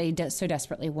connection that they so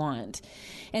desperately want.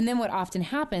 And then what often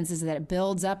happens is that it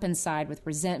builds up inside with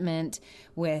resentment,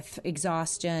 with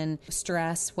exhaustion,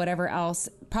 stress, whatever else,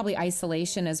 probably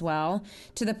isolation as well,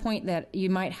 to the point that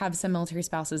you might have some military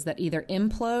spouses that either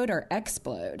implode or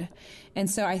explode. And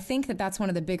so I think that that's one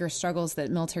of the bigger struggles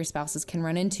that military spouses can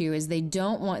run into is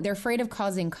they're afraid of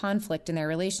causing conflict in their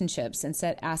relationships and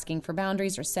asking for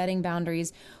boundaries or setting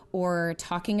boundaries or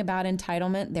talking about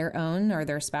entitlement, their own or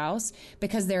their spouse,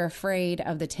 because they're afraid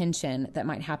of the tension that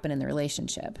might happen in the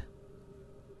relationship.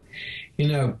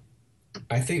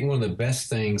 I think one of the best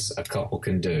things a couple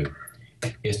can do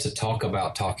is to talk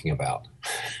about talking about,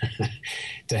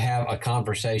 to have a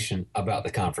conversation about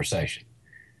the conversation.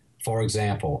 For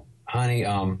example, honey,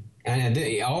 and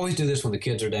I always do this when the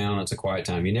kids are down. It's a quiet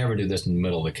time. You never do this in the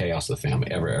middle of the chaos of the family,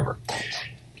 ever.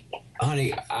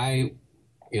 Honey,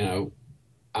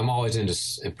 I'm always into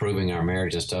improving our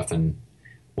marriage and stuff. And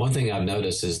one thing I've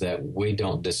noticed is that we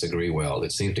don't disagree well.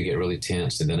 It seems to get really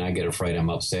tense, and then I get afraid I'm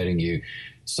upsetting you.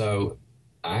 So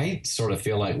I sort of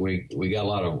feel like we got a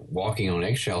lot of walking on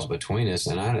eggshells between us,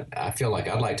 and I feel like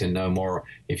I'd like to know more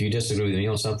if you disagree with me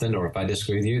on something or if I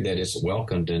disagree with you, that it's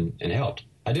welcomed and helped.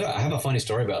 I have a funny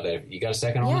story about that. You got a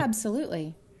second on it? Yeah,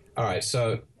 absolutely. All right.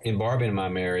 So in Barbie and my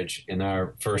marriage, in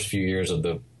our first few years of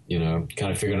the,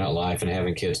 kind of figuring out life and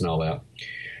having kids and all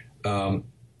that,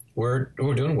 we're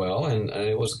doing well, and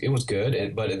it was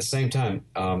good. But at the same time,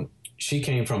 she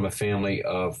came from a family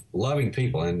of loving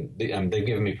people, and they've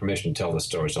given me permission to tell this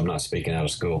story, so I'm not speaking out of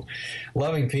school.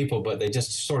 Loving people, but they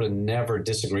just sort of never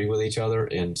disagree with each other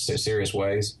in serious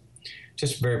ways.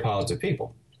 Just very positive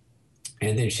people.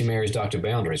 And then she marries Dr.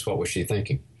 Boundaries. What was she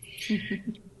thinking?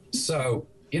 So,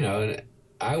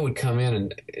 I would come in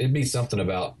and it'd be something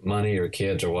about money or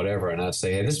kids or whatever, and I'd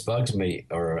say, hey, this bugs me,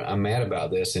 or I'm mad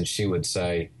about this, and she would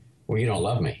say, well, you don't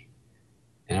love me.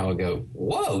 And I would go,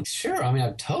 whoa, sure, I mean,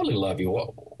 I totally love you.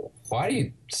 Why do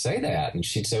you say that? And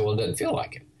she'd say, well, it doesn't feel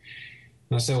like it.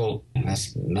 And I said, well,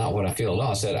 that's not what I feel at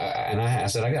all. I said,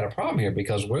 I got a problem here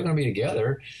because we're going to be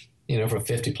together, for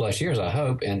 50 plus years, I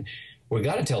hope, and we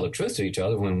got to tell the truth to each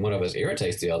other when one of us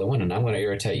irritates the other one, and I'm going to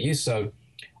irritate you. So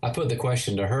I put the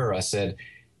question to her. I said,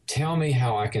 tell me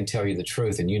how I can tell you the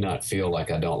truth and you not feel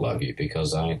like I don't love you,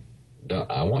 because I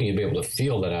want you to be able to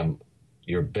feel that I'm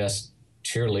your best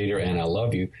cheerleader and I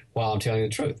love you while I'm telling you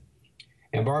the truth.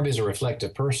 And Barbie's a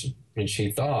reflective person. And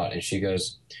she thought, and she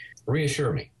goes,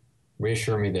 reassure me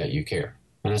that you care.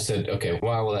 And I said, okay,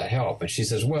 why will that help? And she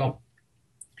says, well,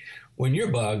 when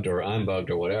you're bugged or I'm bugged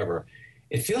or whatever,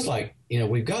 it feels like,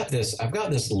 I've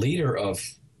got this leader of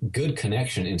good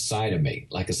connection inside of me.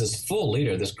 Like it's this full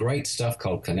leader, this great stuff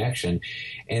called connection.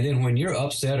 And then when you're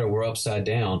upset or we're upside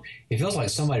down, it feels like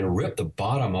somebody ripped the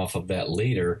bottom off of that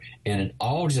leader and it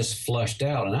all just flushed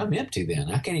out. And I'm empty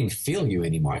then. I can't even feel you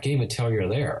anymore. I can't even tell you're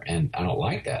there. And I don't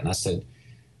like that. And I said,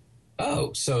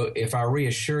 oh, so if I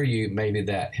reassure you, maybe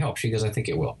that helps. She goes, I think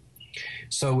it will.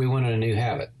 So we went on a new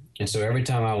habit. And so every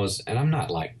time and I'm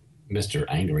not like Mr.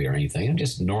 Angry or anything. I'm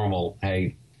just normal.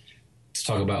 Hey, let's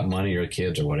talk about money or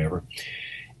kids or whatever.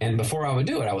 And before I would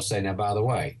do it, I would say, now, by the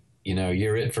way,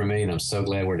 you're it for me, and I'm so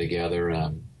glad we're together, and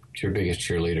I'm your biggest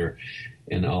cheerleader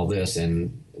in all this,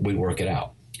 and we'd work it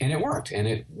out. And it worked,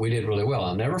 and we did really well.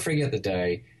 I'll never forget the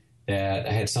day that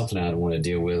I had something I wanted to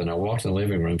deal with, and I walked in the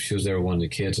living room. She was there with one of the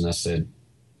kids, and I said,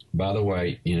 by the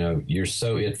way, you're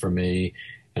so it for me,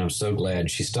 and I'm so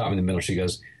glad. She stopped me in the middle. She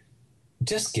goes,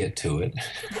 just get to it.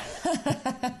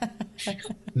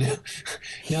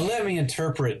 Now let me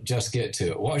interpret just get to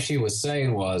it. What she was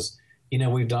saying was,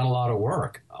 we've done a lot of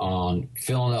work on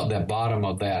filling up that bottom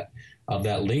of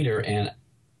that leader, and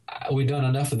we've done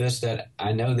enough of this that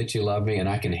I know that you love me and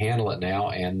I can handle it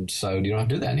now, and so you don't have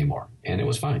to do that anymore. And it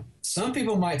was fine. Some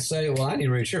people might say, well, I need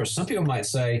reassurance. Some people might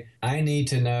say, I need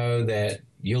to know that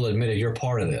you'll admit it, you're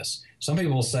part of this. Some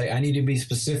people will say, I need to be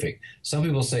specific. Some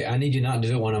people say, I need you not to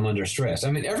do it when I'm under stress.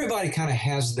 I mean, everybody kind of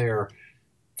has their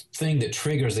thing that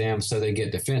triggers them so they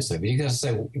get defensive. You got to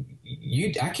say,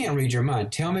 I can't read your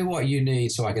mind. Tell me what you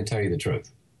need so I can tell you the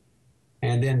truth.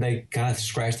 And then they kind of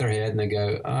scratch their head and they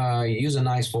go, use a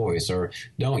nice voice or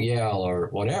don't yell or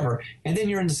whatever. And then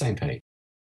you're on the same page.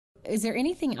 Is there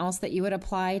anything else that you would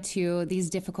apply to these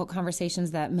difficult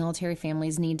conversations that military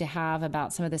families need to have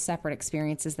about some of the separate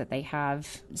experiences that they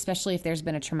have, especially if there's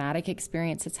been a traumatic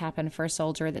experience that's happened for a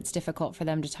soldier that's difficult for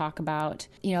them to talk about?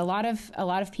 A lot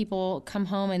of people come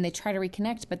home and they try to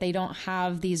reconnect, but they don't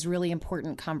have these really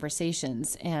important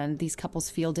conversations, and these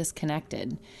couples feel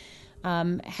disconnected.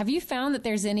 Have you found that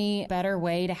there's any better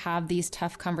way to have these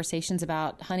tough conversations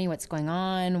about, honey, what's going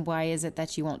on? Why is it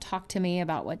that you won't talk to me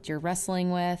about what you're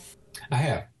wrestling with? I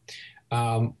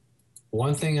have.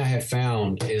 One thing I have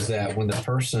found is that when the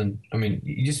person,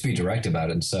 you just be direct about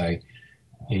it and say,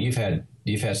 you've had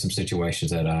some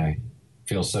situations that I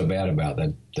feel so bad about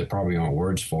that there probably aren't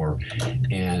words for,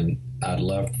 and I'd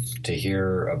love to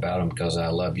hear about them because I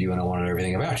love you and I want to know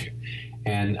everything about you.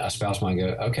 And a spouse might go,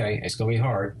 okay, it's going to be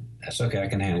hard. That's okay, I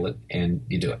can handle it, and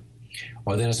you do it.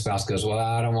 Or then a spouse goes, well,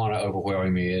 I don't want to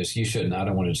overwhelm you. You shouldn't. I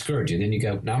don't want to discourage you. Then you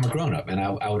go, no, I'm a grown-up, and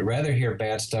I would rather hear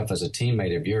bad stuff as a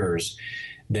teammate of yours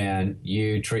than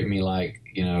you treat me like,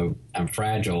 I'm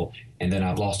fragile, and then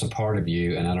I've lost a part of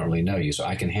you, and I don't really know you, so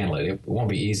I can handle it. It won't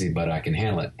be easy, but I can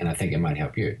handle it, and I think it might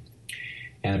help you.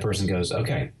 And the person goes,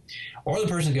 okay. Or the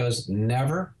person goes,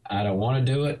 never. I don't want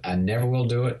to do it. I never will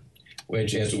do it,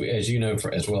 which, as you know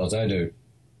as well as I do,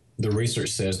 the research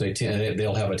says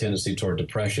they'll have a tendency toward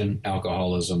depression,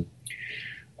 alcoholism,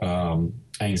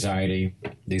 anxiety,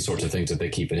 these sorts of things if they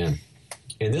keep it in.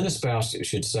 And then the spouse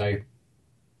should say,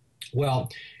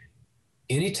 well,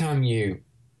 anytime you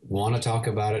want to talk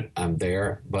about it, I'm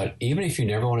there. But even if you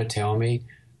never want to tell me,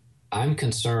 I'm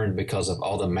concerned because of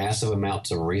all the massive amounts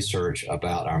of research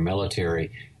about our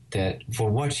military that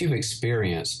from what you've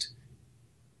experienced,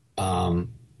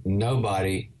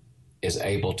 nobody is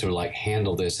able to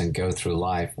handle this and go through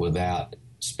life without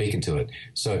speaking to it.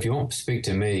 So if you won't speak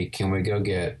to me, can we go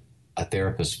get a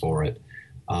therapist for it,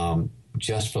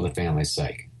 just for the family's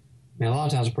sake? Now, a lot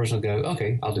of times a person will go,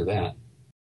 okay, I'll do that.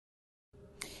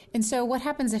 And so what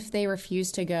happens if they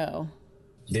refuse to go?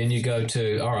 Then you go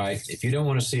to, all right, if you don't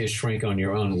want to see a shrink on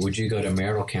your own, would you go to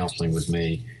marital counseling with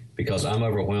me? Because I'm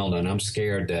overwhelmed and I'm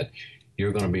scared that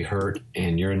you're going to be hurt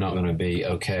and you're not going to be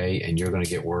okay and you're going to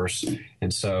get worse.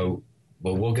 And so,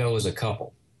 but we'll go as a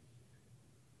couple.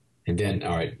 And then,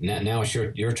 all right, now it's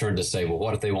your turn to say, well,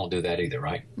 what if they won't do that either,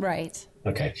 right? Right.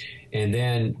 Okay. And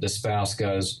then the spouse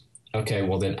goes, okay,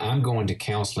 well, then I'm going to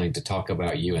counseling to talk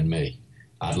about you and me.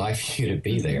 I'd like for you to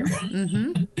be there.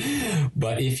 Mm-hmm.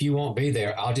 But if you won't be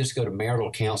there, I'll just go to marital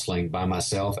counseling by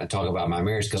myself and talk about my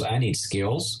marriage because I need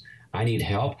skills. I need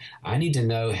help. I need to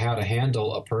know how to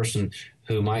handle a person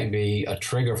who might be a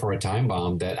trigger for a time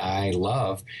bomb that I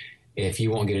love if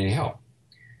you won't get any help.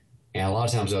 And a lot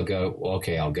of times they'll go, well,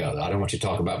 okay, I'll go. I don't want you to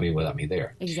talk about me without me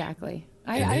there. Exactly.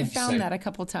 I've found that a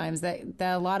couple times that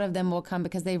a lot of them will come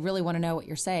because they really want to know what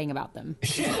you're saying about them.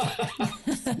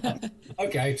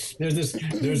 Okay, there's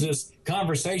this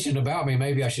conversation about me.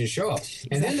 Maybe I should show up.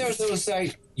 And then there's those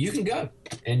say, you can go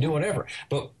and do whatever.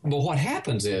 But what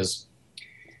happens is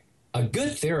a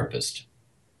good therapist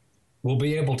will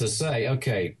be able to say,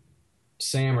 okay,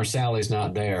 Sam or Sally's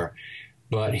not there,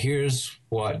 but here's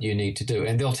what you need to do.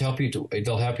 And they'll help you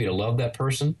to love that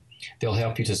person. They'll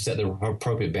help you to set the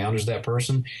appropriate boundaries to that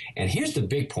person. And here's the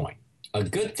big point. A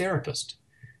good therapist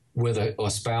with a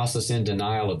spouse that's in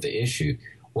denial of the issue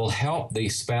will help the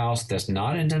spouse that's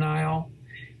not in denial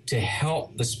to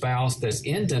help the spouse that's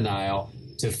in denial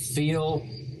to feel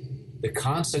the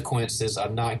consequences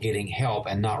of not getting help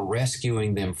and not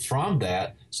rescuing them from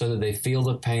that so that they feel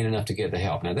the pain enough to get the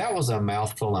help. Now, that was a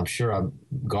mouthful. I'm sure I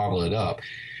garbled it up.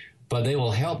 But they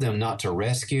will help them not to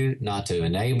rescue, not to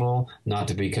enable, not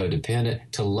to be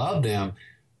codependent, to love them,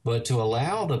 but to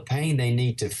allow the pain they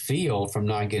need to feel from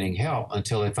not getting help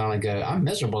until they finally go, I'm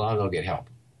miserable, I'll go get help.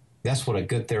 That's what a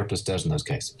good therapist does in those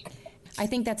cases. I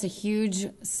think that's a huge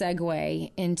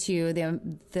segue into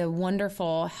the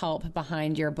wonderful help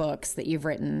behind your books that you've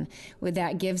written. With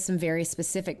that, give some very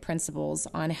specific principles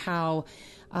on how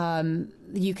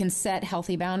you can set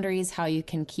healthy boundaries, how you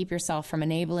can keep yourself from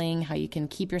enabling, how you can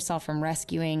keep yourself from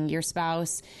rescuing your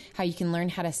spouse, how you can learn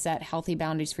how to set healthy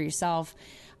boundaries for yourself.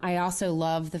 I also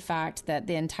love the fact that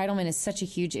the entitlement is such a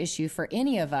huge issue for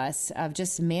any of us of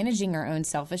just managing our own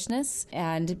selfishness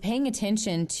and paying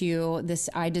attention to this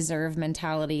I deserve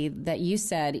mentality that you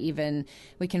said even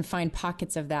we can find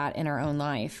pockets of that in our own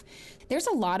life. There's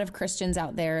a lot of Christians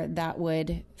out there that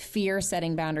would fear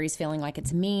setting boundaries, feeling like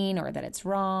it's mean or that it's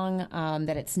wrong,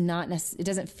 that it's not, it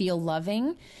doesn't feel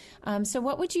loving. So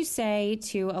what would you say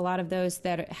to a lot of those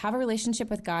that have a relationship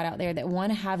with God out there that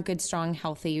want to have good, strong,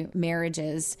 healthy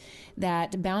marriages,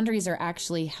 that boundaries are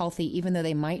actually healthy even though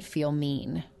they might feel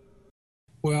mean?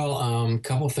 Well, a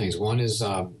couple of things. One is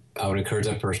I would encourage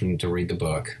that person to read the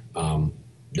book.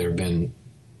 There have been,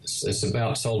 it's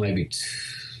about sold maybe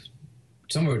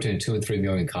somewhere between 2 and 3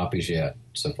 million copies yet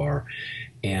so far.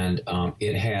 And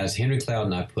it has, Henry Cloud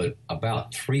and I put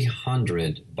about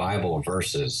 300 Bible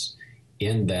verses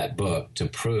in that book to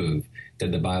prove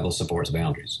that the Bible supports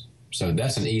boundaries. So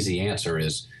that's an easy answer,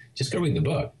 is just go read the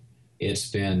book. It's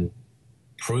been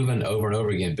proven over and over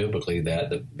again biblically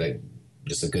that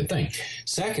it's a good thing.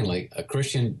 Secondly, a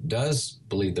Christian does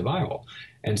believe the Bible.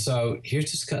 And so here's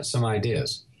just some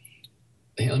ideas.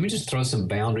 Let me just throw some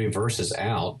boundary verses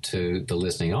out to the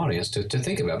listening audience to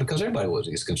think about, because everybody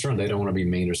is concerned. They don't want to be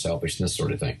mean or selfish and this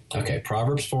sort of thing. Okay,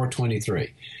 Proverbs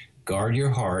 4:23. Guard your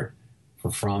heart, for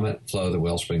from it flow the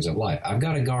well springs of life. I've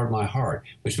got to guard my heart,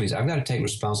 which means I've got to take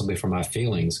responsibility for my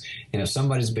feelings. And if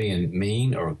somebody's being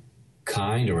mean or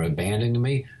kind or abandoning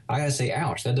me, I got to say,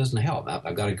 ouch, that doesn't help.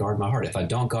 I've got to guard my heart. If I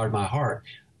don't guard my heart,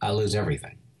 I lose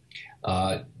everything.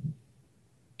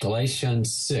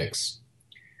 Galatians 6.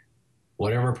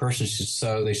 Whatever a person should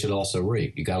sow, they should also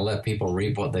reap. You got to let people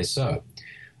reap what they sow.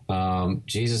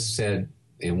 Jesus said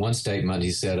in one statement,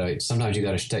 he said, sometimes you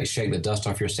got to shake the dust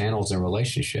off your sandals in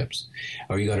relationships.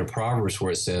 Or you go to Proverbs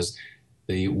where it says,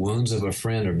 the wounds of a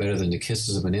friend are better than the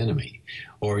kisses of an enemy.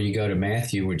 Or you go to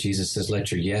Matthew where Jesus says,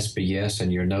 let your yes be yes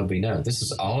and your no be no. This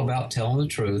is all about telling the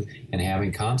truth and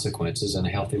having consequences in a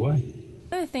healthy way.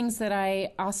 One of the things that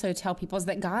I also tell people is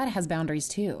that God has boundaries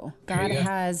too. God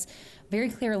has very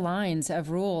clear lines of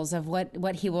rules of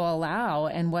what he will allow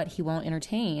and what he won't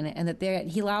entertain, and that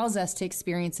he allows us to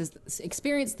experience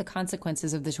the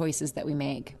consequences of the choices that we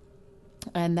make.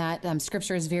 And that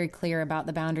Scripture is very clear about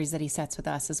the boundaries that he sets with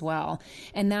us as well.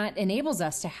 And that enables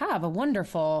us to have a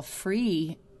wonderful,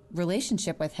 free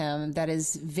relationship with him that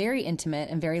is very intimate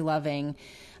and very loving,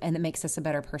 and that makes us a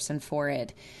better person for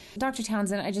it. Dr.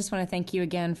 Townsend, I just want to thank you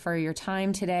again for your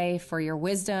time today, for your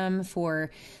wisdom, for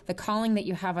the calling that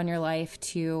you have on your life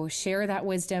to share that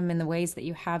wisdom in the ways that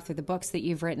you have through the books that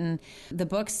you've written. The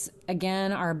books,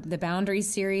 again, are the Boundaries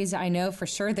series. I know for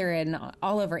sure they're in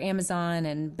all over Amazon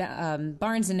and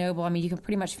Barnes & Noble. I mean, you can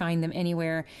pretty much find them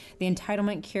anywhere. The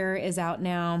Entitlement Cure is out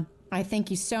now. I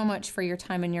thank you so much for your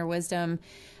time and your wisdom.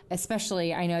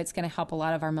 Especially, I know it's going to help a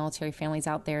lot of our military families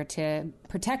out there to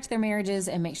protect their marriages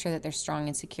and make sure that they're strong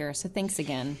and secure. So thanks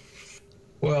again.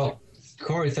 Well,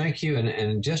 Corey, thank you.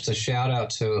 And just a shout out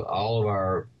to all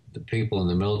of the people in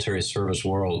the military service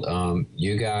world.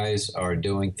 You guys are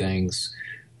doing things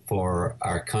for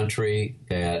our country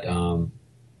that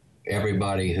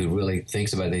everybody who really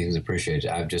thinks about these things appreciates.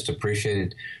 I've just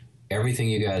appreciated everything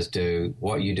you guys do,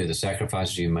 what you do, the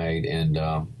sacrifices you made, and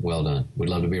well done. We'd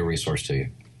love to be a resource to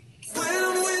you. When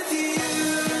I'm with you,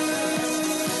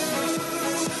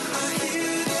 I hear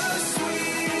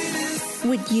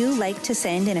Would you like to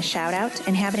send in a shout out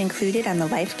and have it included on the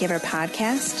Life Giver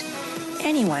podcast?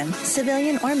 Anyone,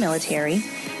 civilian or military,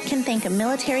 can thank a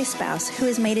military spouse who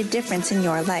has made a difference in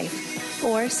your life,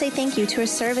 or say thank you to a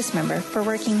service member for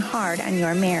working hard on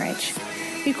your marriage.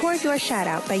 Record your shout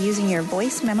out by using your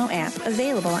voice memo app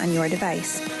available on your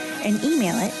device and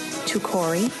email it to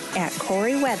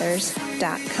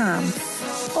Corey@CoreyWeathers.com,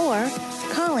 or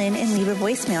call in and leave a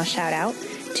voicemail shout out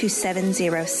to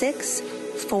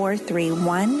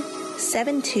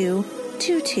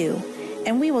 706-431-7222,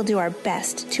 and we will do our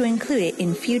best to include it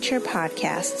in future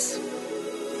podcasts.